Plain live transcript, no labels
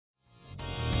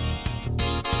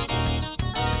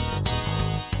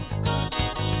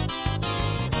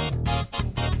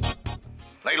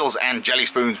Ladles and jelly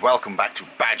spoons, welcome back to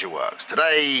Badgerworks.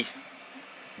 Today,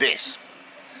 this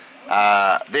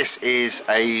is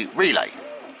a relay.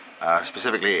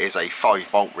 Specifically, it is a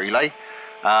 5-volt relay,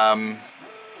 and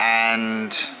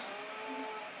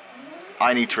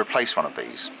I need to replace one of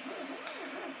these.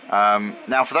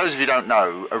 Now, for those of you who don't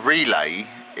know, a relay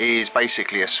is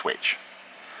basically a switch.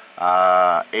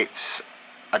 It's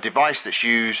a device that's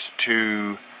used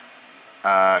to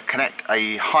connect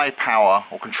a high power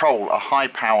or control a high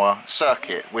power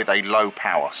circuit with a low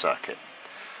power circuit.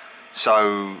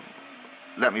 So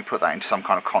let me put that into some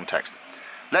kind of context.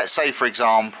 Let's say, for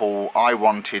example, I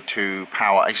wanted to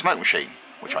power a smoke machine,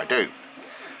 which I do,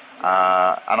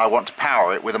 and I want to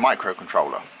power it with a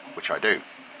microcontroller, which I do.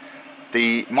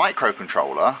 The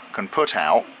microcontroller can put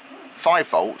out 5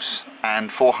 volts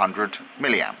and 400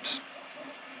 milliamps.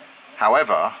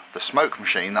 However, the smoke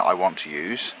machine that I want to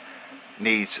use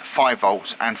needs 5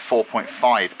 volts and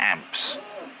 4.5 amps,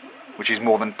 which is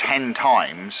more than 10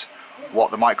 times what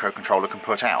the microcontroller can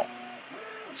put out.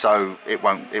 So it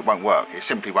won't work. It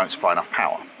simply won't supply enough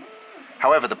power.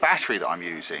 However, the battery that I'm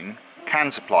using can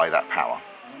supply that power.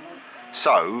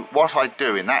 So what I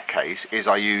do in that case is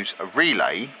I use a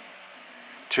relay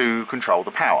to control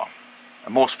the power,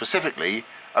 and more specifically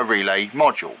a relay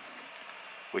module,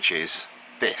 which is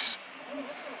this.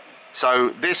 So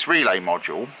this relay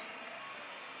module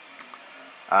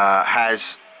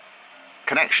has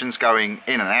connections going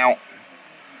in and out,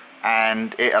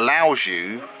 and it allows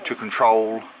you to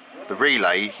control the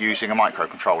relay using a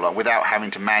microcontroller without having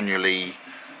to manually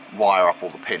wire up all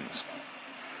the pins.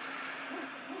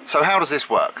 So how does this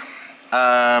work?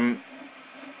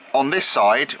 On this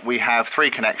side we have 3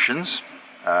 connections,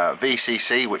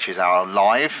 VCC, which is our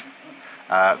live,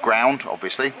 ground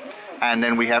obviously, and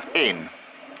then we have in,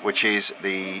 which is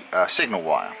the signal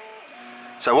wire.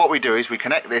 So what we do is we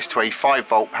connect this to a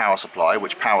 5-volt power supply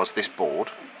which powers this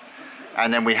board,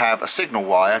 and then we have a signal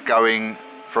wire going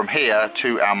from here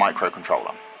to our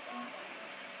microcontroller.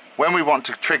 When we want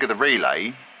to trigger the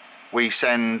relay, we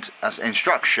send an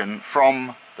instruction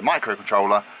from the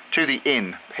microcontroller to the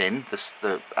in pin,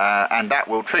 and that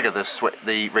will trigger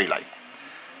the relay.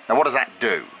 Now what does that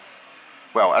do?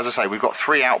 Well, as I say, we've got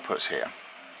 3 outputs here.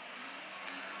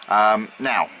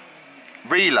 Now,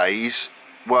 relays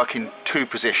work in 2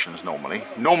 positions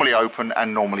normally open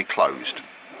and normally closed.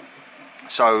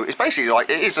 So it's basically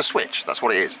like, it is a switch, that's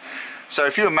what it is. So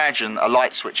if you imagine a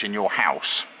light switch in your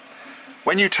house,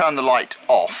 when you turn the light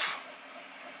off,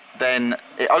 then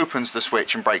it opens the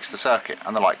switch and breaks the circuit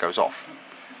and the light goes off.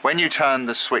 When you turn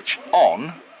the switch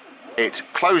on, it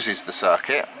closes the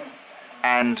circuit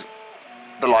and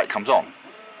the light comes on.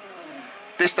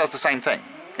 This does the same thing.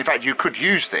 In fact, you could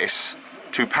use this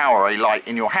to power a light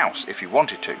in your house if you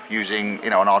wanted to, using,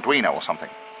 an Arduino or something.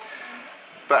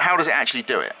 But how does it actually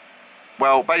do it?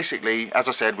 Well, basically, as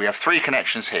I said, we have 3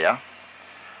 connections here,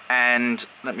 and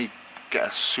let me get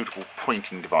a suitable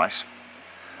pointing device.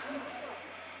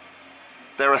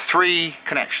 There are 3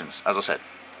 connections, as I said.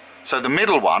 So the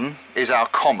middle one is our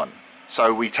common.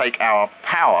 So we take our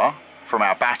power from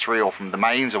our battery or from the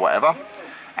mains or whatever,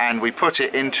 and we put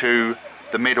it into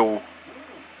the middle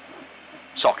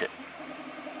socket.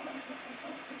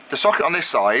 The socket on this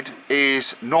side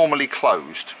is normally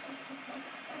closed.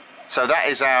 So that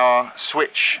is our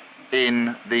switch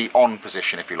in the on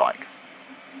position, if you like.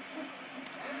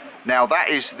 Now that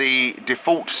is the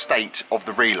default state of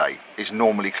the relay, is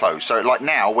normally closed. So like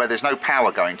now, where there's no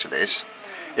power going to this,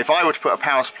 if I were to put a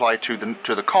power supply to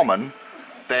the common,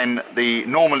 then the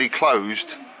normally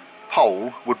closed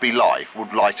pole would be live,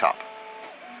 would light up.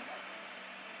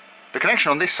 The connection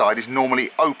on this side is normally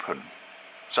open,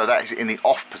 so that is in the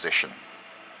off position.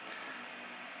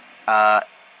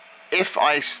 If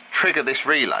I trigger this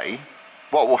relay,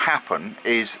 what will happen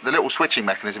is the little switching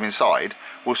mechanism inside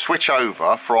will switch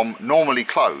over from normally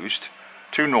closed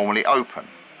to normally open.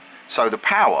 So the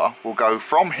power will go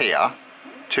from here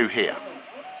to here.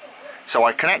 So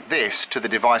I connect this to the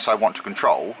device I want to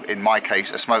control, in my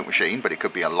case a smoke machine, but it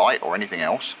could be a light or anything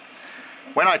else.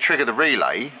 When I trigger the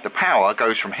relay, the power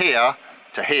goes from here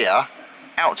to here,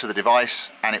 out to the device,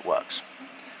 and it works.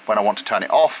 When I want to turn it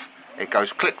off, it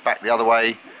goes click back the other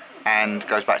way and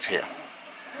goes back to here.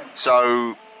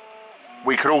 So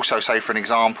we could also say, for an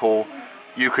example,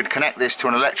 you could connect this to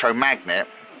an electromagnet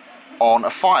on a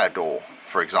fire door,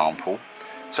 for example.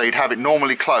 So you'd have it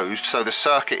normally closed, so the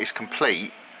circuit is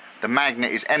complete, the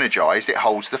magnet is energized, it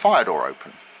holds the fire door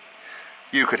open.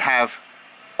 You could have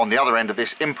on the other end of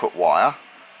this input wire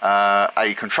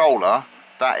a controller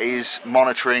that is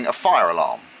monitoring a fire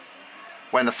alarm.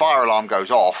 When the fire alarm goes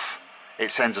off,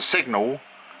 it sends a signal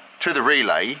to the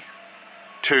relay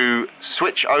to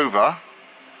switch over.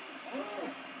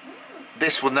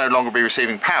 This will no longer be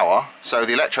receiving power, so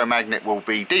the electromagnet will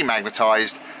be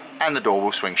demagnetized and the door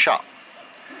will swing shut.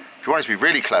 If you want it to be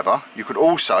really clever, you could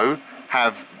also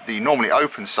have the normally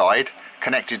open side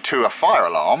connected to a fire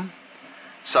alarm,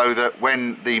 so that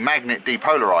when the magnet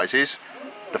depolarizes,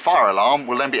 the fire alarm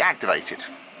will then be activated.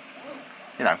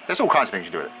 You know, there's all kinds of things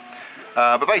you do with it.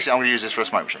 But basically I'm going to use this for a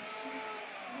smoke machine.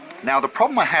 Now the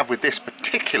problem I have with this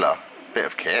particular bit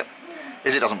of kit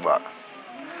is it doesn't work.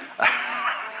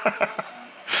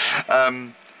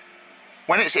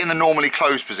 When it's in the normally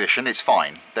closed position, it's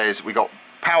fine. We've got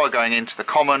power going into the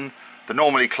common, the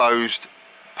normally closed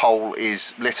pole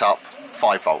is lit up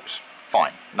 5 volts.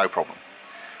 Fine, no problem.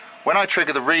 When I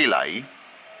trigger the relay,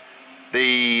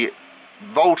 the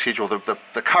voltage or the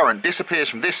current disappears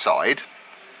from this side,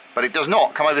 but it does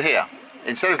not come over here.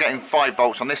 Instead of getting 5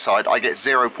 volts on this side, I get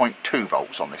 0.2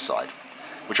 volts on this side,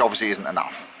 which obviously isn't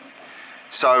enough.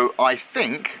 So I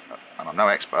think, and I'm no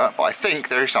expert, but I think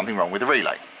there is something wrong with the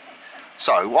relay.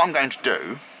 So what I'm going to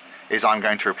do is I'm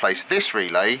going to replace this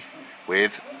relay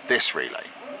with this relay.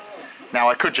 Now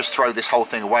I could just throw this whole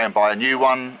thing away and buy a new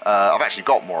one. I've actually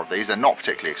got more of these. They're not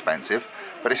particularly expensive,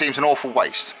 but it seems an awful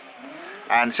waste.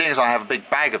 And seeing as I have a big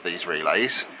bag of these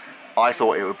relays, I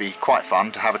thought it would be quite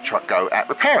fun to have a go at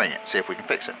repairing it, see if we can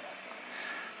fix it.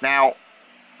 Now,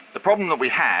 the problem that we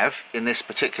have in this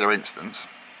particular instance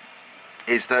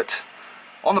is that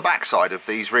on the back side of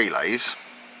these relays,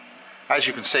 as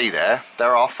you can see there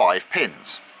are 5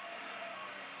 pins.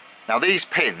 Now these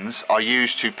pins are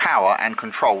used to power and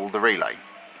control the relay.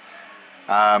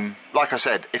 Like I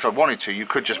said, if I wanted to, you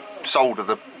could just solder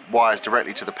the wires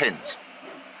directly to the pins.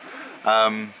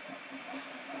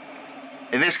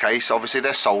 In this case, obviously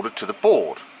they're soldered to the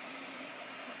board.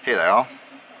 Here they are.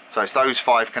 So it's those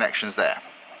 5 connections there.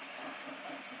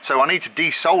 So I need to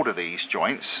desolder these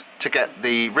joints to get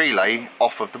the relay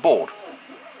off of the board.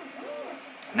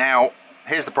 Now,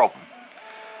 here's the problem.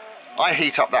 I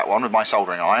heat up that one with my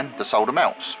soldering iron, the solder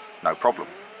melts, no problem.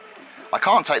 I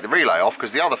can't take the relay off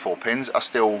because the other 4 pins are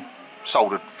still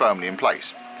soldered firmly in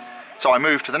place. So I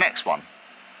move to the next one.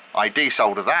 I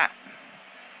desolder that.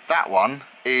 That one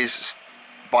is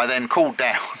by then cooled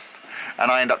down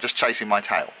and I end up just chasing my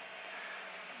tail.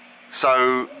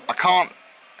 So I can't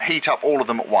heat up all of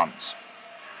them at once.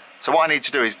 So what I need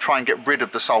to do is try and get rid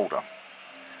of the solder.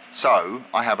 So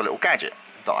I have a little gadget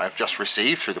that I have just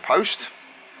received through the post,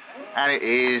 and it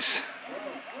is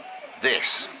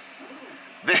this.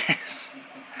 This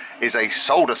is a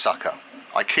solder sucker.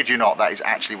 I kid you not, that is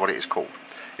actually what it is called.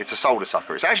 It's a solder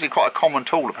sucker. It's actually quite a common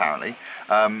tool apparently.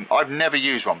 I've never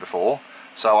used one before,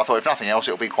 so I thought if nothing else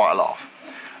it'll be quite a laugh.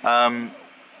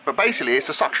 But basically it's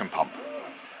a suction pump,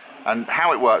 and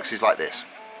how it works is like this.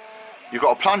 You've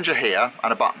got a plunger here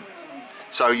and a button.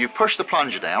 So you push the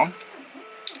plunger down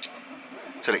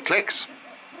till it clicks.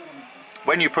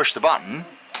 When you push the button,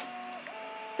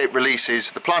 it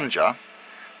releases the plunger,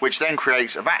 which then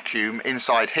creates a vacuum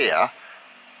inside here,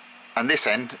 and this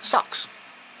end sucks.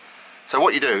 So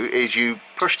what you do is you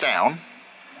push down,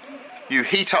 you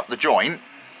heat up the joint,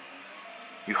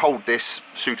 you hold this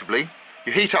suitably,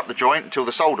 you heat up the joint until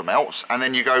the solder melts, and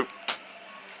then you go,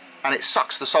 and it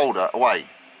sucks the solder away,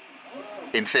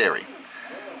 in theory.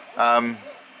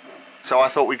 So I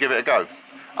thought we'd give it a go.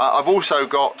 I've also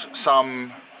got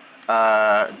some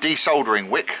desoldering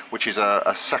wick, which is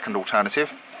a second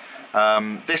alternative.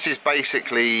 This is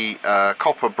basically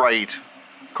copper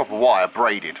wire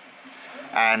braided,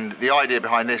 and the idea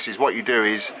behind this is what you do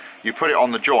is you put it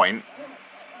on the joint,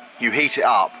 you heat it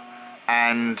up,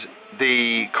 and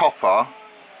the solder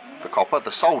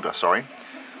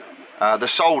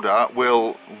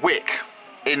will wick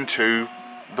into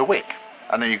the wick,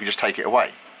 and then you can just take it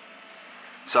away.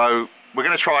 So we're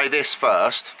going to try this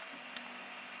first,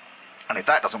 and if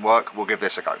that doesn't work, we'll give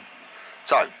this a go.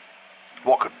 So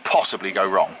what could possibly go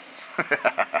wrong?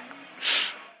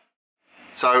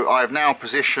 So I've now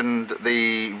positioned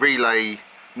the relay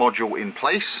module in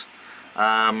place.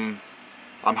 I'm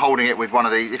holding it with one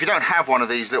of these. If you don't have one of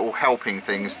these little helping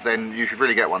things, then you should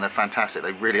really get one. They're fantastic.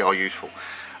 They really are useful.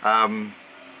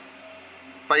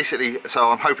 Basically,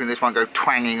 so I'm hoping this won't go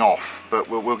twanging off, but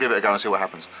we'll give it a go and see what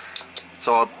happens.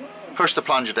 So I'll push the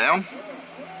plunger down.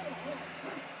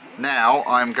 Now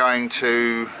I'm going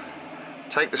to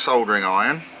take the soldering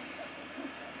iron.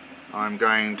 I'm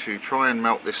going to try and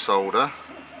melt this solder.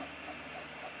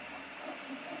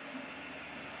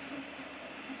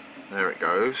 There it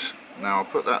goes. Now I'll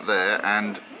put that there,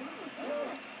 and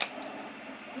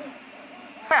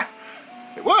ha!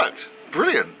 It worked!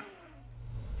 Brilliant!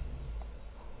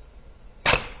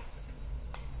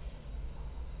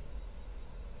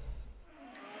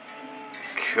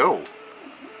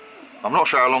 I'm not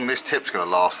sure how long this tip's going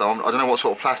to last though. I don't know what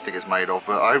sort of plastic it's made of,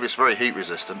 but I hope it's very heat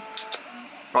resistant.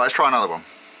 Right, let's try another one.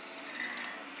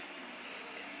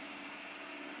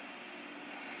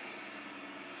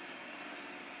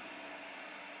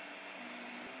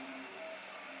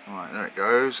 Right, there it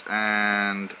goes,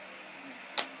 and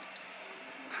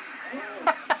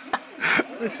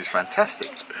this is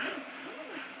fantastic.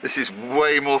 This is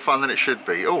way more fun than it should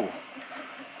be. Oh,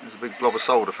 there's a big blob of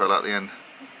solder fell out the end.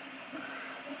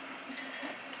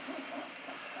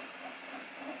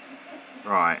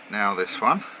 Right, now this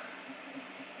one.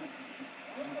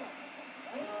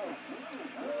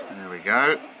 There we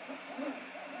go.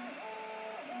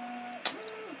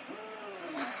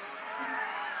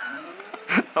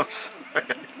 I'm sorry.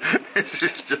 This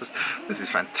is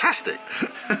fantastic.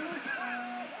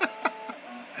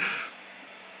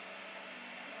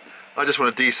 I just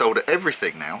want to desolder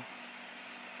everything now.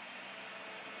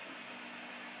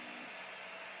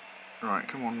 Right,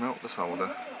 come on, melt the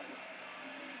solder.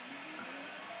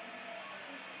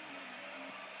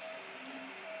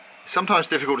 It's sometimes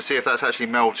difficult to see if that's actually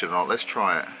melted or not. Let's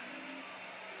try it.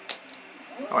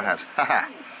 Oh, it has. Haha.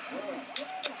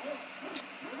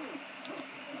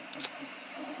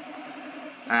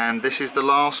 And this is the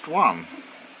last one.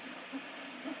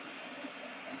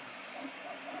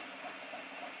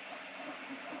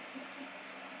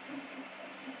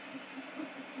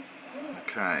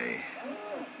 Okay.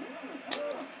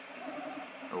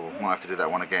 Oh, might have to do that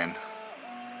one again.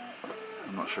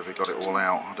 I'm not sure if it got it all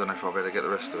out. I don't know if I'll better get the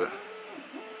rest of it.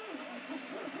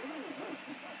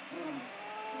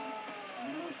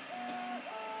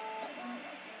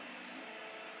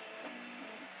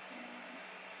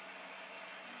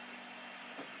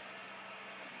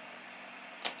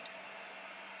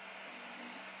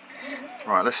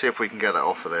 Right, let's see if we can get that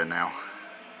off of there now.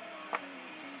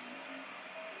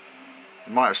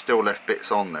 It might have still left bits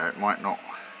on there, it might not.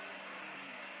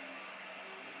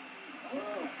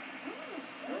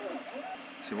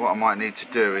 See, what I might need to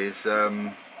do is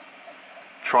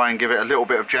try and give it a little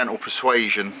bit of gentle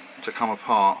persuasion to come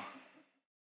apart.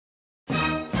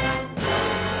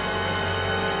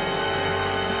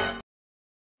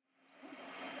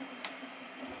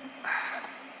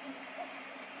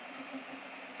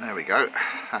 There we go,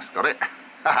 that's got it.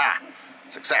 Haha,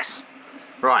 success.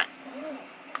 Right,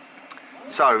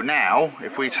 so now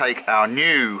if we take our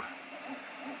new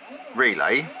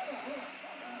relay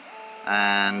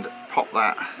and pop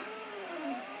that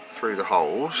through the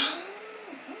holes,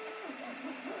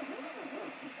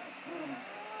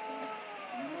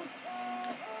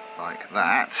 like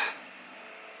that.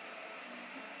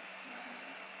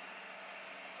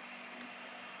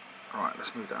 Right,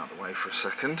 let's move that out of the way for a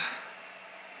second.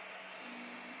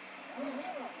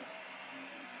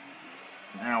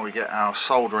 Now we get our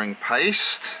soldering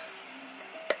paste.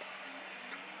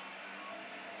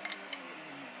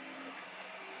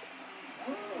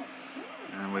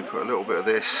 And we put a little bit of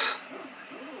this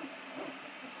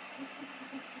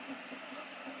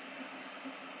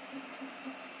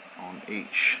on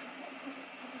each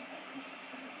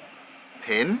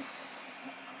pin.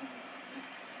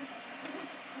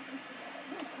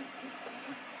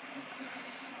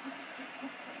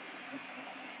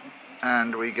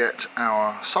 And we get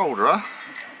our solderer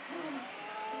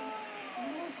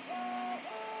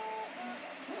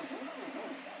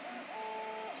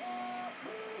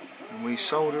and we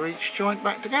solder each joint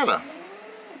back together.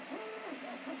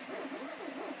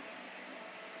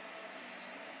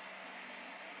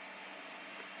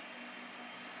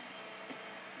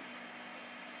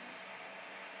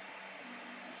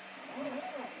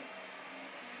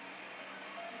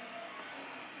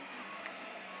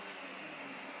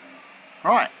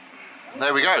 Right,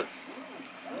 there we go.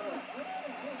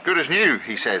 Good as new,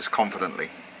 he says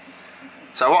confidently.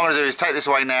 So what I'm going to do is take this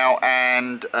away now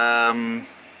and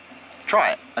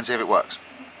try it and see if it works.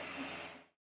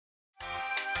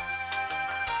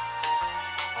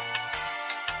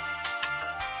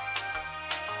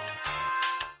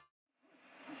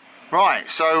 Right,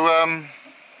 so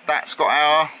that's got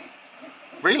our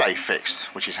relay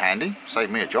fixed, which is handy,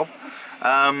 saved me a job.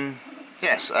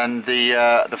 Yes, and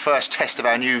the first test of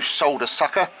our new solder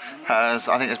sucker has,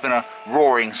 I think, has been a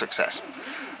roaring success.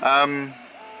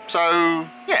 So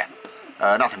yeah,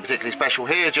 nothing particularly special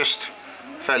here, just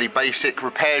a fairly basic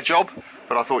repair job,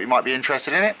 but I thought you might be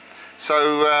interested in it.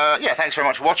 So yeah, thanks very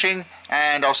much for watching,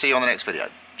 and I'll see you on the next video.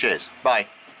 Cheers, bye.